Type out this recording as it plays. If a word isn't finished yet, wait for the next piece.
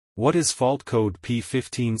What is fault code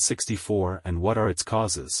P1564 and what are its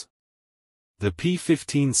causes? The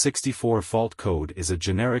P1564 fault code is a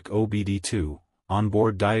generic OBD2,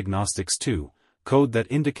 onboard diagnostics 2, code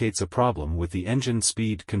that indicates a problem with the engine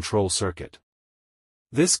speed control circuit.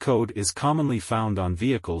 This code is commonly found on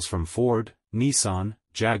vehicles from Ford, Nissan,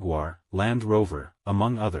 Jaguar, Land Rover,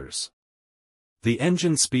 among others. The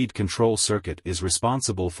engine speed control circuit is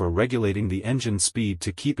responsible for regulating the engine speed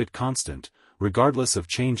to keep it constant, regardless of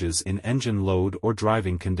changes in engine load or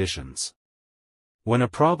driving conditions. When a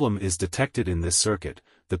problem is detected in this circuit,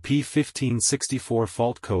 the P1564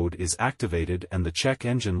 fault code is activated and the check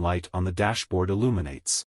engine light on the dashboard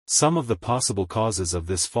illuminates. Some of the possible causes of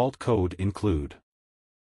this fault code include: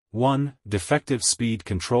 1. Defective speed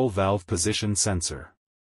control valve position sensor.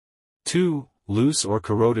 2. Loose or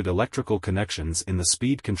corroded electrical connections in the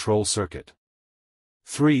speed control circuit.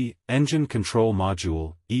 3. Engine control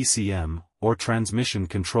module, ECM, or transmission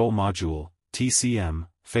control module, TCM,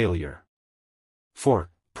 failure. 4.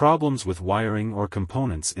 Problems with wiring or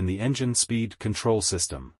components in the engine speed control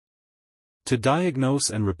system. To diagnose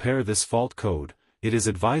and repair this fault code, it is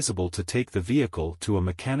advisable to take the vehicle to a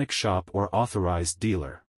mechanic shop or authorized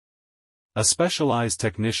dealer. A specialized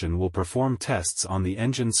technician will perform tests on the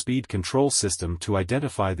engine speed control system to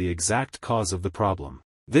identify the exact cause of the problem.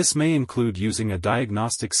 This may include using a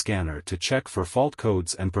diagnostic scanner to check for fault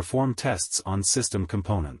codes and perform tests on system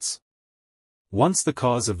components. Once the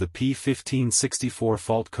cause of the P1564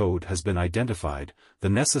 fault code has been identified, the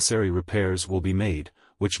necessary repairs will be made,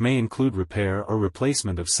 which may include repair or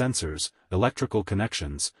replacement of sensors, electrical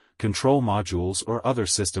connections, control modules or other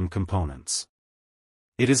system components.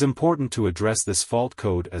 It is important to address this fault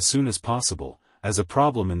code as soon as possible, as a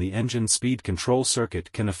problem in the engine speed control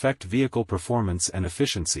circuit can affect vehicle performance and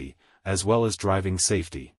efficiency, as well as driving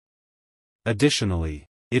safety. Additionally,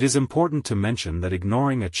 it is important to mention that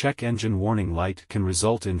ignoring a check engine warning light can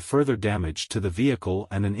result in further damage to the vehicle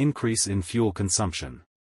and an increase in fuel consumption.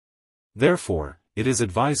 Therefore, it is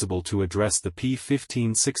advisable to address the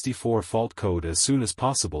P1564 fault code as soon as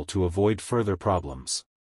possible to avoid further problems.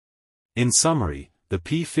 In summary, the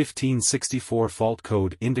P1564 fault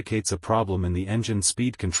code indicates a problem in the engine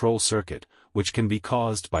speed control circuit, which can be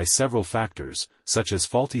caused by several factors, such as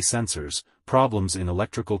faulty sensors, problems in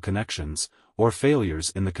electrical connections, or failures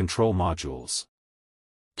in the control modules.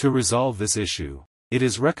 To resolve this issue, it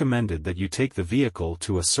is recommended that you take the vehicle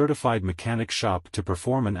to a certified mechanic shop to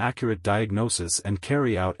perform an accurate diagnosis and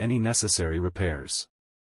carry out any necessary repairs.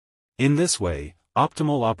 In this way,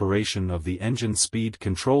 optimal operation of the engine speed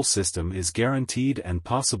control system is guaranteed and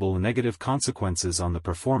possible negative consequences on the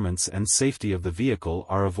performance and safety of the vehicle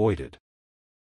are avoided.